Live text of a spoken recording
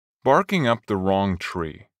Barking Up the Wrong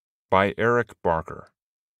Tree by Eric Barker.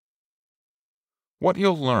 What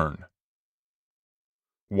you'll learn: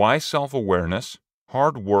 why self-awareness,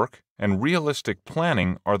 hard work, and realistic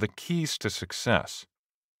planning are the keys to success.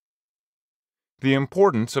 The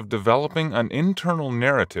importance of developing an internal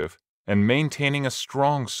narrative and maintaining a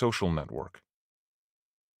strong social network.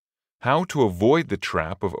 How to avoid the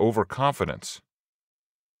trap of overconfidence.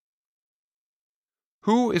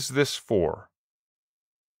 Who is this for?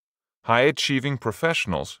 High-achieving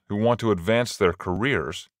professionals who want to advance their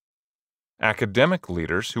careers, academic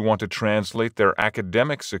leaders who want to translate their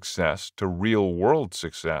academic success to real-world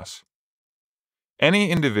success, any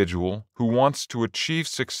individual who wants to achieve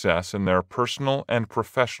success in their personal and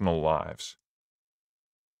professional lives.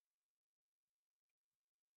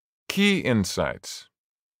 Key insights.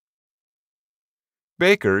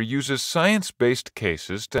 Baker uses science-based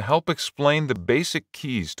cases to help explain the basic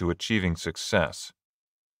keys to achieving success.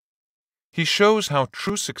 He shows how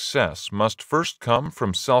true success must first come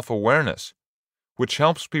from self-awareness, which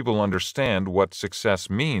helps people understand what success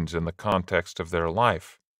means in the context of their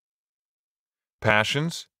life.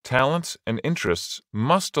 Passions, talents, and interests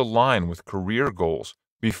must align with career goals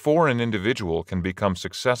before an individual can become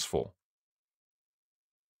successful.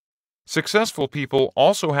 Successful people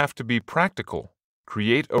also have to be practical,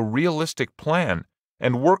 create a realistic plan,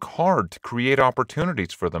 and work hard to create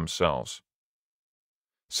opportunities for themselves.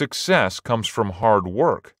 Success comes from hard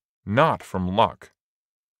work, not from luck.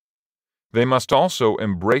 They must also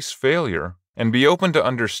embrace failure and be open to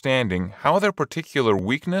understanding how their particular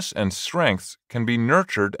weakness and strengths can be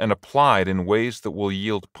nurtured and applied in ways that will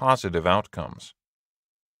yield positive outcomes.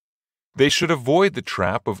 They should avoid the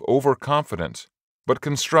trap of overconfidence, but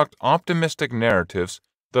construct optimistic narratives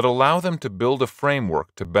that allow them to build a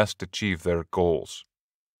framework to best achieve their goals.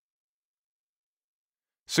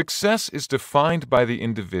 Success is defined by the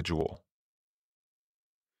individual.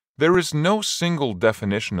 There is no single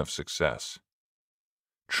definition of success.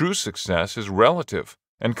 True success is relative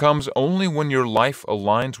and comes only when your life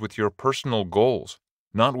aligns with your personal goals,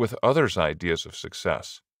 not with others' ideas of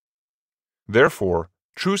success. Therefore,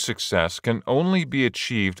 true success can only be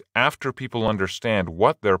achieved after people understand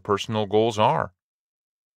what their personal goals are.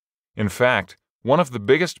 In fact, one of the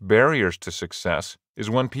biggest barriers to success is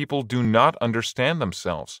when people do not understand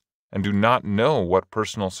themselves and do not know what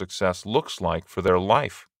personal success looks like for their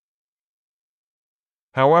life.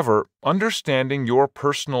 However, understanding your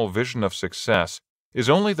personal vision of success is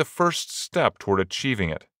only the first step toward achieving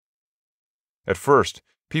it. At first,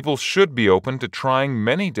 people should be open to trying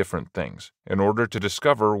many different things in order to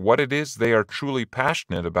discover what it is they are truly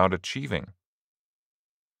passionate about achieving.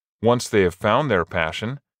 Once they have found their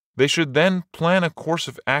passion, they should then plan a course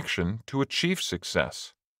of action to achieve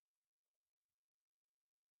success.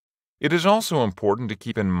 It is also important to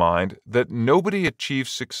keep in mind that nobody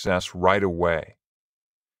achieves success right away.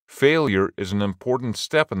 Failure is an important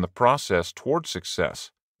step in the process toward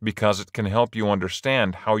success because it can help you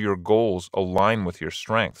understand how your goals align with your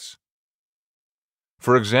strengths.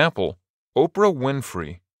 For example, Oprah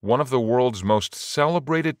Winfrey, one of the world's most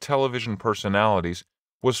celebrated television personalities,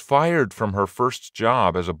 was fired from her first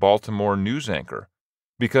job as a Baltimore news anchor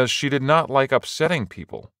because she did not like upsetting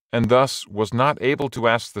people and thus was not able to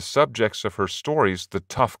ask the subjects of her stories the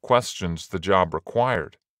tough questions the job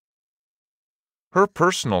required. Her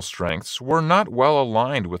personal strengths were not well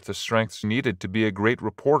aligned with the strengths needed to be a great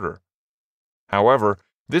reporter. However,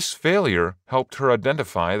 this failure helped her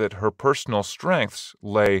identify that her personal strengths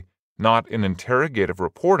lay not in interrogative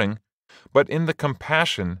reporting, but in the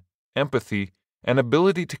compassion, empathy, and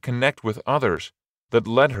ability to connect with others that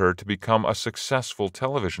led her to become a successful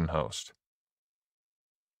television host.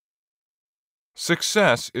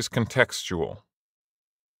 Success is contextual.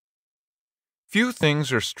 Few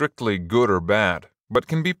things are strictly good or bad, but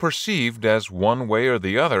can be perceived as one way or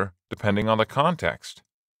the other depending on the context.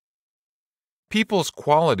 People's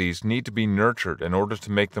qualities need to be nurtured in order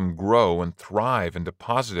to make them grow and thrive into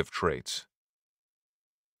positive traits.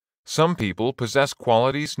 Some people possess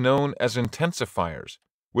qualities known as intensifiers,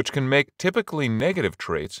 which can make typically negative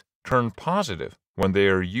traits turn positive when they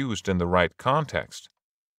are used in the right context.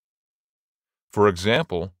 For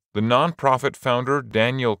example, the nonprofit founder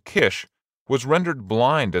Daniel Kish was rendered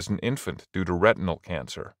blind as an infant due to retinal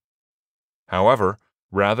cancer. However,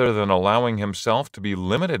 rather than allowing himself to be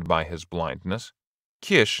limited by his blindness,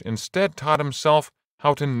 Kish instead taught himself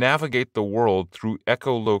how to navigate the world through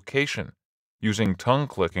echolocation, using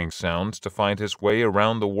tongue-clicking sounds to find his way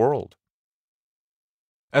around the world.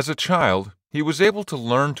 As a child, he was able to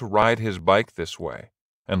learn to ride his bike this way,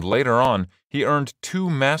 and later on he earned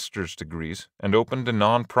 2 master's degrees and opened a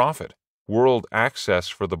nonprofit, world access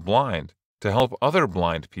for the blind to help other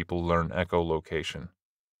blind people learn echolocation.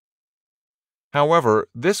 However,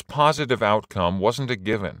 this positive outcome wasn't a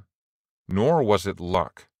given, nor was it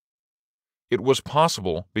luck. It was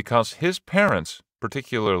possible because his parents,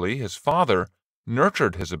 particularly his father,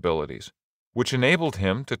 nurtured his abilities, which enabled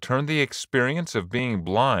him to turn the experience of being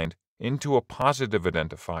blind into a positive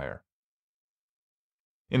identifier.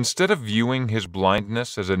 Instead of viewing his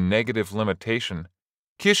blindness as a negative limitation,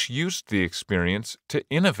 Kish used the experience to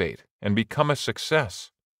innovate and become a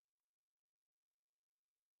success.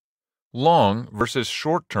 Long versus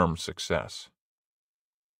short-term success.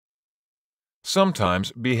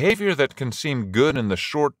 Sometimes, behavior that can seem good in the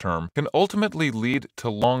short term can ultimately lead to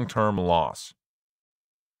long-term loss.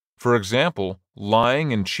 For example,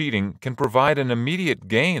 lying and cheating can provide an immediate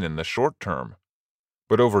gain in the short term,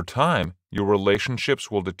 but over time, your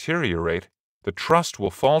relationships will deteriorate, the trust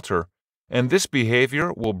will falter, and this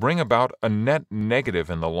behavior will bring about a net negative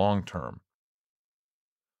in the long term.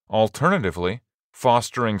 Alternatively,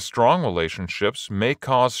 fostering strong relationships may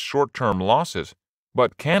cause short-term losses,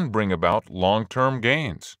 but can bring about long-term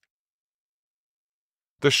gains.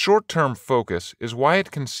 The short-term focus is why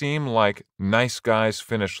it can seem like nice guys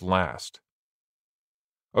finish last.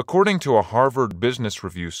 According to a Harvard Business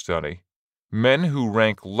Review study, men who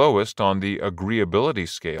rank lowest on the agreeability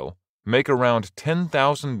scale make around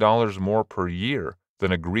 $10,000 more per year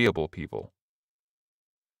than agreeable people.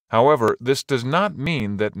 However, this does not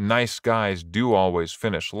mean that nice guys do always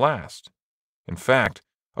finish last. In fact,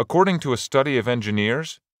 according to a study of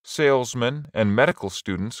engineers, salesmen, and medical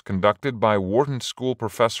students conducted by Wharton School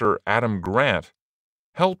professor Adam Grant,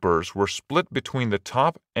 helpers were split between the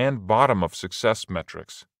top and bottom of success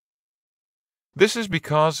metrics. This is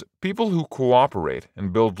because people who cooperate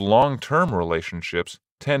and build long-term relationships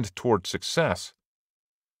tend toward success,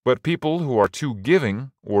 but people who are too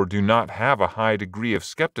giving or do not have a high degree of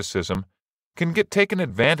skepticism can get taken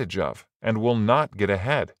advantage of and will not get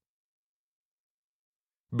ahead.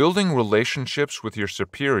 Building relationships with your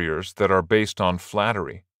superiors that are based on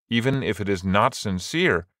flattery, even if it is not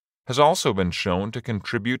sincere, has also been shown to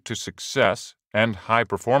contribute to success and high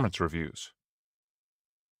performance reviews.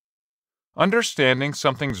 Understanding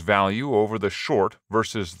something's value over the short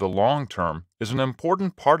versus the long term is an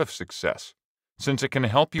important part of success, since it can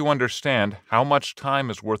help you understand how much time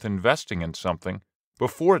is worth investing in something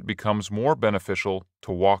before it becomes more beneficial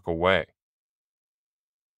to walk away.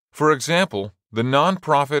 For example, the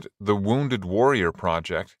nonprofit The Wounded Warrior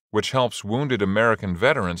Project, which helps wounded American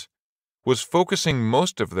veterans, was focusing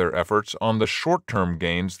most of their efforts on the short-term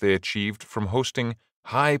gains they achieved from hosting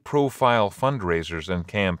high-profile fundraisers and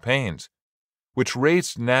campaigns, which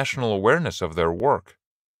raised national awareness of their work.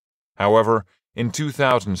 However, in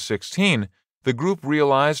 2016, the group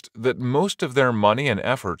realized that most of their money and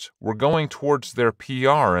efforts were going towards their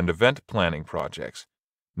PR and event planning projects,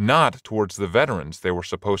 not towards the veterans they were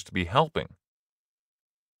supposed to be helping.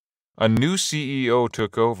 A new CEO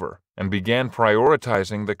took over and began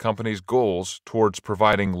prioritizing the company's goals towards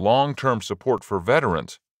providing long-term support for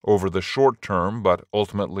veterans over the short-term but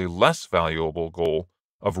ultimately less valuable goal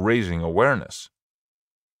of raising awareness.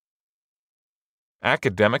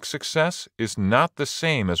 Academic success is not the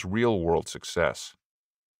same as real-world success.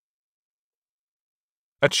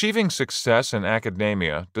 Achieving success in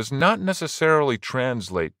academia does not necessarily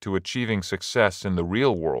translate to achieving success in the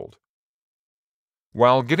real world.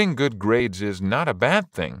 While getting good grades is not a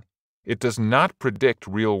bad thing, it does not predict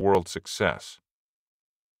real-world success.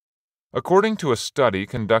 According to a study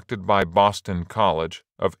conducted by Boston College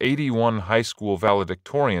of 81 high school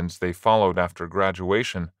valedictorians they followed after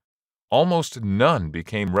graduation, almost none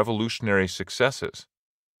became revolutionary successes.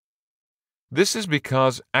 This is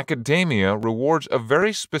because academia rewards a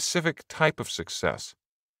very specific type of success,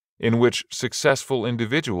 in which successful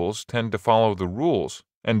individuals tend to follow the rules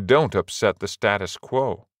and don't upset the status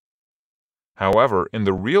quo. However, in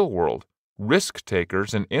the real world,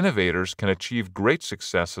 risk-takers and innovators can achieve great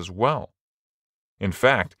success as well. In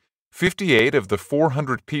fact, 58 of the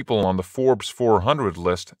 400 people on the Forbes 400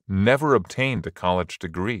 list never obtained a college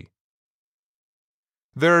degree.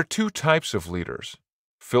 There are two types of leaders,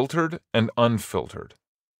 filtered and unfiltered.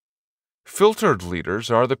 Filtered leaders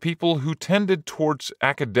are the people who tended towards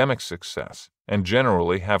academic success and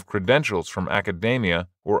generally have credentials from academia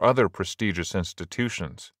or other prestigious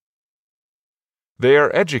institutions. They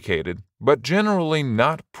are educated, but generally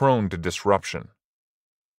not prone to disruption.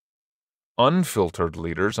 Unfiltered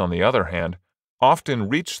leaders, on the other hand, often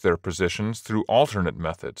reach their positions through alternate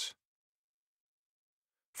methods.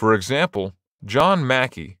 For example, John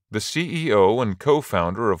Mackey, the CEO and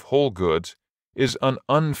co-founder of Whole Goods, is an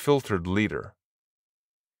unfiltered leader.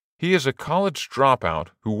 He is a college dropout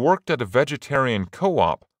who worked at a vegetarian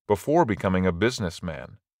co-op before becoming a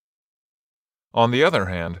businessman. On the other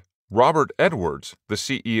hand, Robert Edwards, the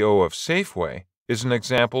CEO of Safeway, is an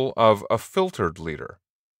example of a filtered leader.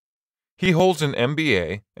 He holds an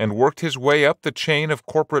MBA and worked his way up the chain of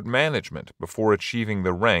corporate management before achieving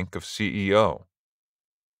the rank of CEO.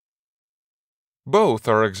 Both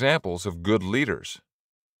are examples of good leaders.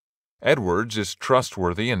 Edwards is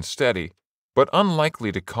trustworthy and steady, but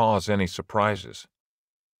unlikely to cause any surprises.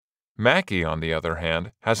 Mackey, on the other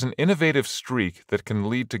hand, has an innovative streak that can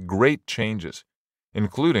lead to great changes,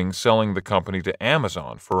 including selling the company to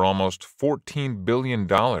Amazon for almost $14 billion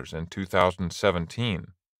in 2017.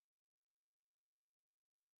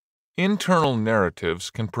 Internal narratives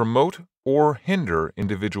can promote or hinder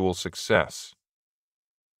individual success.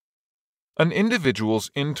 An individual's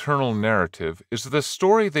internal narrative is the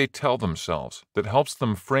story they tell themselves that helps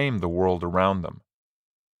them frame the world around them.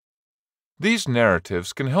 These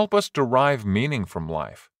narratives can help us derive meaning from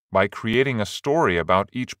life by creating a story about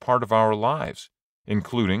each part of our lives,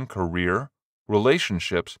 including career,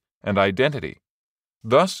 relationships, and identity,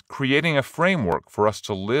 thus creating a framework for us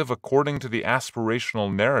to live according to the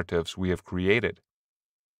aspirational narratives we have created.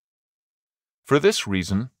 For this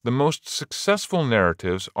reason, the most successful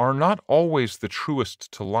narratives are not always the truest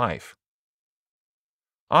to life.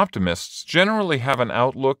 Optimists generally have an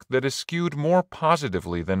outlook that is skewed more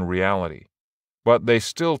positively than reality, but they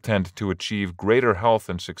still tend to achieve greater health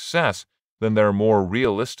and success than their more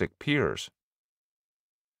realistic peers.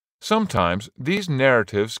 Sometimes these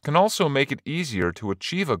narratives can also make it easier to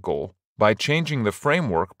achieve a goal by changing the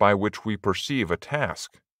framework by which we perceive a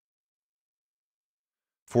task.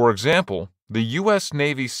 For example, the U.S.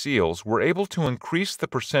 Navy SEALs were able to increase the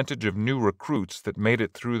percentage of new recruits that made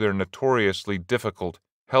it through their notoriously difficult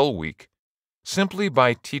Hell Week simply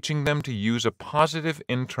by teaching them to use a positive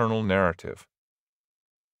internal narrative.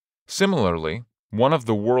 Similarly, one of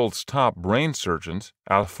the world's top brain surgeons,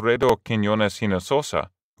 Alfredo Quiñones Hinojosa,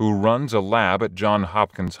 who runs a lab at Johns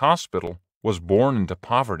Hopkins Hospital, was born into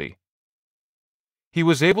poverty. He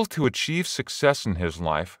was able to achieve success in his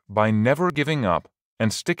life by never giving up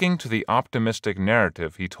and sticking to the optimistic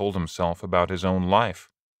narrative he told himself about his own life.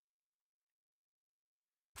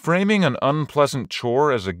 Framing an unpleasant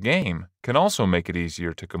chore as a game can also make it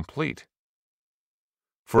easier to complete.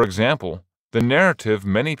 For example, the narrative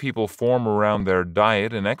many people form around their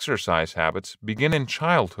diet and exercise habits begin in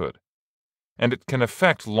childhood, and it can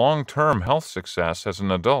affect long-term health success as an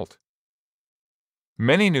adult.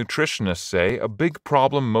 Many nutritionists say a big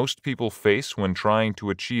problem most people face when trying to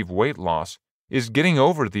achieve weight loss is getting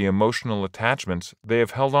over the emotional attachments they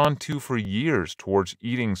have held on to for years towards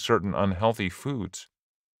eating certain unhealthy foods.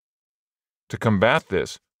 To combat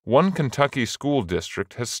this, one Kentucky school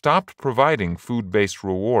district has stopped providing food-based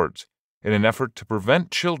rewards in an effort to prevent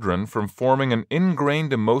children from forming an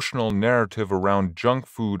ingrained emotional narrative around junk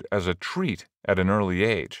food as a treat at an early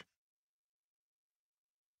age.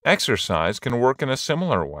 Exercise can work in a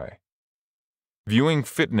similar way. Viewing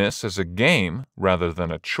fitness as a game rather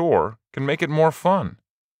than a chore can make it more fun.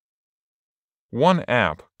 One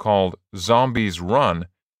app called Zombies Run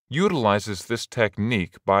utilizes this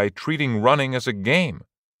technique by treating running as a game,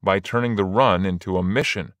 by turning the run into a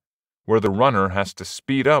mission, where the runner has to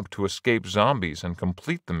speed up to escape zombies and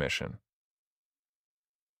complete the mission.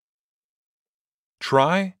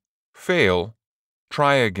 Try, fail,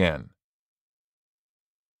 try again.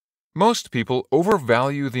 Most people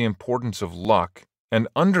overvalue the importance of luck and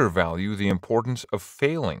undervalue the importance of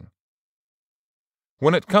failing.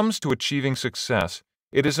 When it comes to achieving success,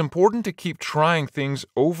 it is important to keep trying things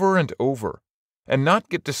over and over and not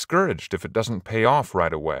get discouraged if it doesn't pay off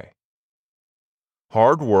right away.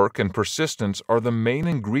 Hard work and persistence are the main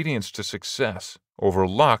ingredients to success over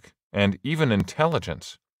luck and even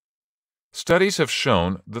intelligence. Studies have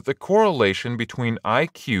shown that the correlation between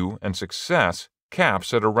IQ and success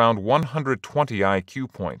caps at around 120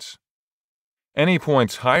 IQ points. Any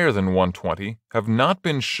points higher than 120 have not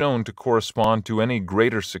been shown to correspond to any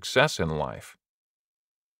greater success in life.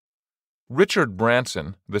 Richard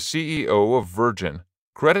Branson, the CEO of Virgin,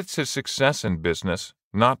 credits his success in business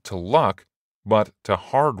not to luck, but to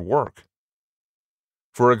hard work.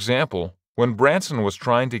 For example, when Branson was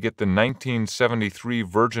trying to get the 1973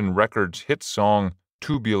 Virgin Records hit song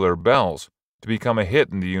Tubular Bells to become a hit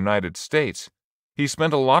in the United States, he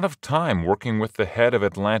spent a lot of time working with the head of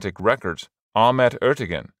Atlantic Records, Ahmet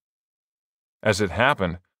Ertegun. As it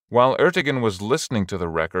happened, while Ertegun was listening to the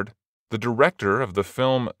record, the director of the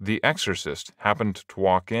film The Exorcist happened to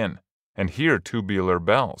walk in and hear Tubular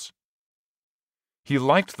Bells. He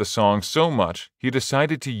liked the song so much he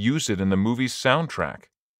decided to use it in the movie's soundtrack.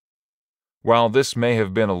 While this may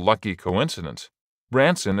have been a lucky coincidence,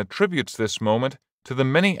 Branson attributes this moment to the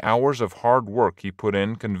many hours of hard work he put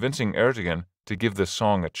in convincing Ertegun to give the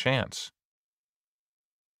song a chance.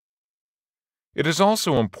 It is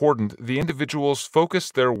also important the individuals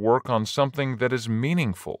focus their work on something that is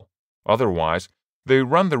meaningful. Otherwise, they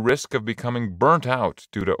run the risk of becoming burnt out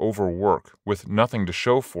due to overwork with nothing to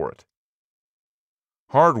show for it.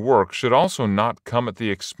 Hard work should also not come at the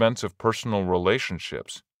expense of personal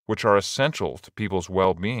relationships, which are essential to people's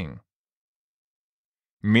well-being.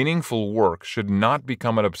 Meaningful work should not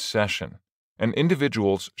become an obsession, and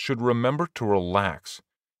individuals should remember to relax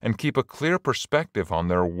and keep a clear perspective on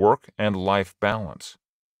their work and life balance.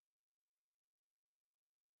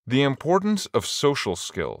 The importance of social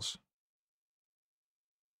skills.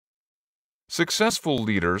 Successful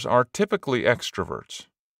leaders are typically extroverts.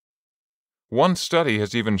 One study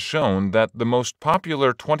has even shown that the most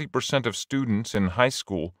popular 20% of students in high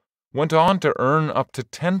school went on to earn up to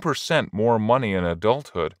 10% more money in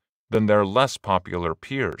adulthood than their less popular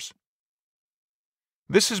peers.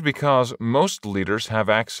 This is because most leaders have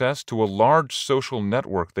access to a large social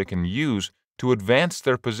network they can use to advance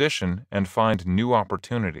their position and find new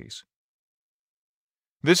opportunities.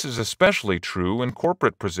 This is especially true in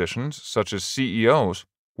corporate positions such as CEOs,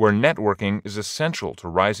 where networking is essential to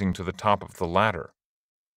rising to the top of the ladder.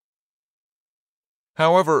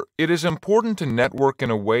 However, it is important to network in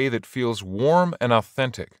a way that feels warm and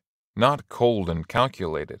authentic, not cold and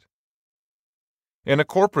calculated. In a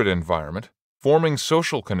corporate environment, forming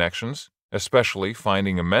social connections, especially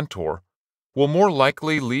finding a mentor, will more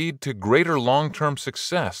likely lead to greater long-term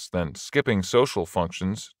success than skipping social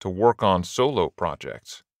functions to work on solo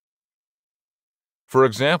projects. For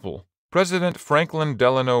example, President Franklin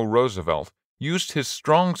Delano Roosevelt used his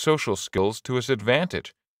strong social skills to his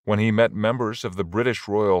advantage when he met members of the British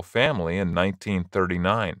royal family in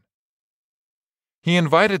 1939. He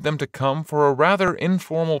invited them to come for a rather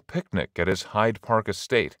informal picnic at his Hyde Park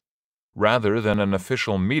estate, rather than an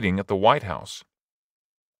official meeting at the White House.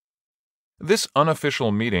 This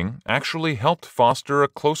unofficial meeting actually helped foster a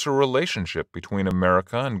closer relationship between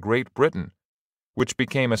America and Great Britain, which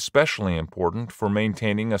became especially important for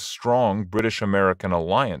maintaining a strong British-American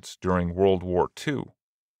alliance during World War II.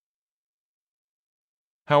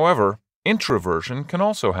 However, introversion can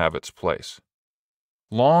also have its place.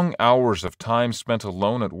 Long hours of time spent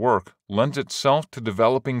alone at work lends itself to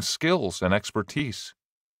developing skills and expertise.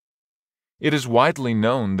 It is widely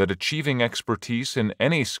known that achieving expertise in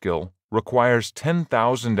any skill requires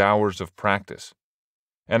 10,000 hours of practice,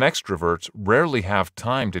 and extroverts rarely have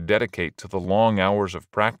time to dedicate to the long hours of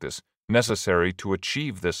practice necessary to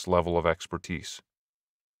achieve this level of expertise.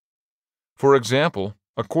 For example,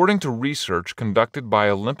 according to research conducted by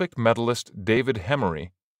Olympic medalist David Hemery,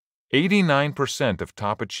 89% of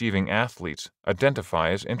top-achieving athletes identify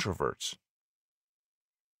as introverts.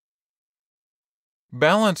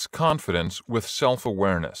 Balance confidence with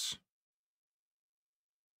self-awareness.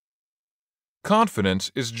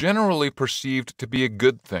 Confidence is generally perceived to be a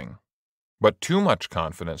good thing, but too much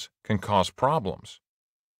confidence can cause problems.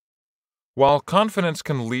 While confidence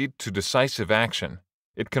can lead to decisive action,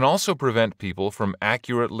 it can also prevent people from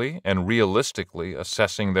accurately and realistically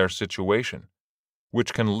assessing their situation,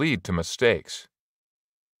 which can lead to mistakes.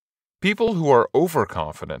 People who are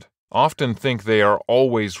overconfident often think they are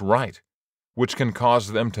always right, which can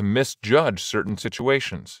cause them to misjudge certain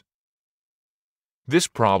situations. This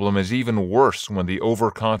problem is even worse when the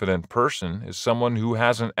overconfident person is someone who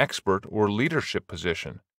has an expert or leadership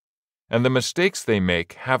position, and the mistakes they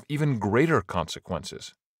make have even greater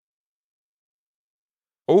consequences.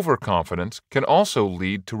 Overconfidence can also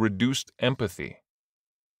lead to reduced empathy.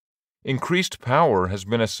 Increased power has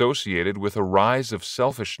been associated with a rise of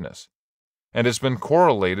selfishness, and has been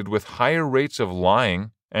correlated with higher rates of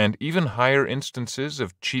lying and even higher instances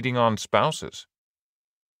of cheating on spouses.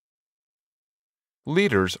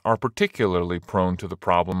 Leaders are particularly prone to the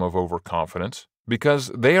problem of overconfidence because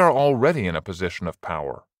they are already in a position of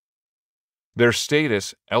power. Their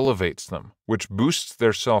status elevates them, which boosts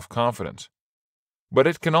their self-confidence. But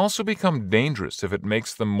it can also become dangerous if it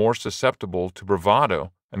makes them more susceptible to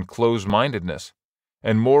bravado and close-mindedness,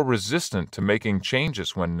 and more resistant to making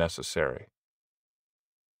changes when necessary.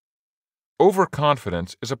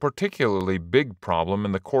 Overconfidence is a particularly big problem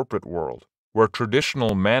in the corporate world, where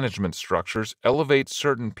traditional management structures elevate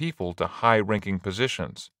certain people to high-ranking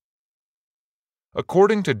positions.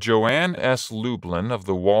 According to Joanne S. Lublin of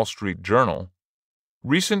the Wall Street Journal,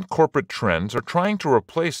 recent corporate trends are trying to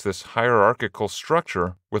replace this hierarchical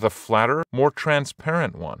structure with a flatter, more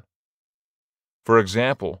transparent one. For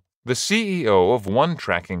example, the CEO of one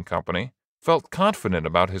tracking company felt confident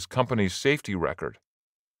about his company's safety record,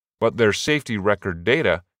 but their safety record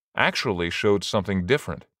data actually showed something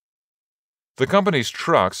different. The company's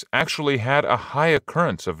trucks actually had a high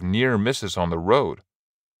occurrence of near misses on the road.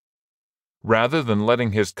 Rather than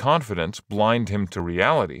letting his confidence blind him to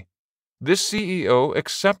reality, this CEO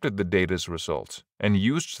accepted the data's results and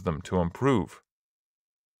used them to improve.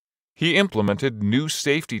 He implemented new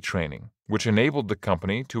safety training, which enabled the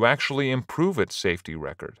company to actually improve its safety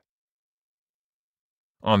record.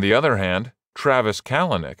 On the other hand, Travis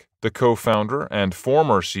Kalanick, the co-founder and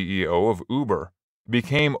former CEO of Uber,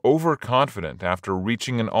 became overconfident after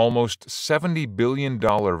reaching an almost $70 billion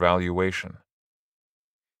valuation.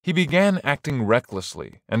 He began acting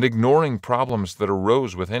recklessly and ignoring problems that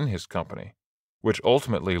arose within his company, which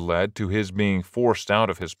ultimately led to his being forced out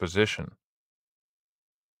of his position.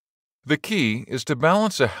 The key is to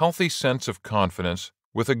balance a healthy sense of confidence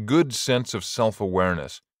with a good sense of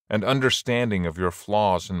self-awareness and understanding of your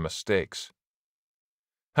flaws and mistakes.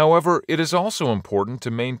 However, it is also important to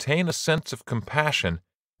maintain a sense of compassion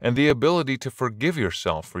and the ability to forgive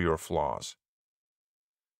yourself for your flaws.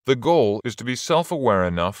 The goal is to be self-aware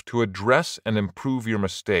enough to address and improve your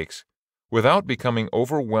mistakes without becoming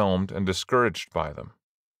overwhelmed and discouraged by them.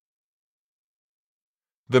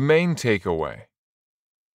 The main takeaway: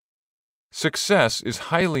 success is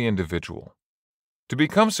highly individual. To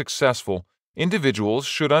become successful, individuals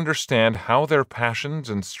should understand how their passions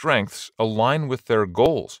and strengths align with their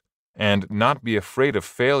goals and not be afraid of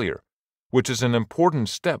failure, which is an important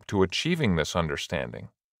step to achieving this understanding.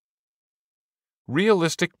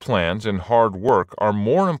 Realistic plans and hard work are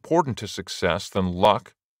more important to success than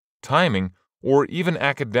luck, timing, or even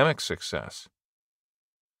academic success.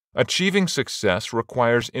 Achieving success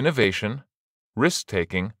requires innovation,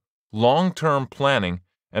 risk-taking, long-term planning,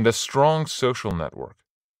 and a strong social network.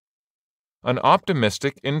 An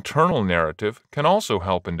optimistic internal narrative can also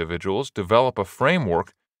help individuals develop a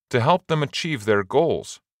framework to help them achieve their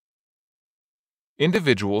goals.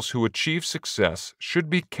 Individuals who achieve success should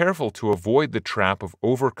be careful to avoid the trap of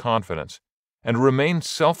overconfidence and remain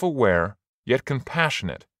self-aware yet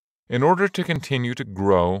compassionate in order to continue to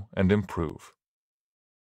grow and improve.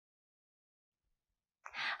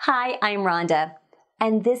 Hi, I'm Rhonda,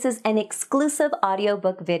 and this is an exclusive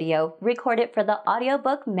audiobook video recorded for the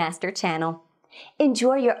Audiobook Master channel.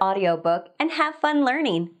 Enjoy your audiobook and have fun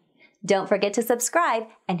learning. Don't forget to subscribe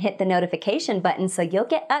and hit the notification button so you'll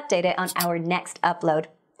get updated on our next upload.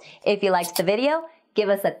 If you liked the video, give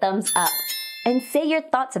us a thumbs up and say your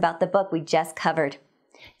thoughts about the book we just covered.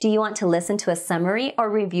 Do you want to listen to a summary or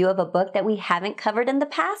review of a book that we haven't covered in the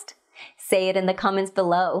past? Say it in the comments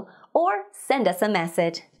below or send us a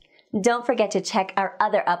message. Don't forget to check our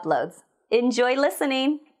other uploads. Enjoy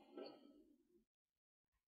listening!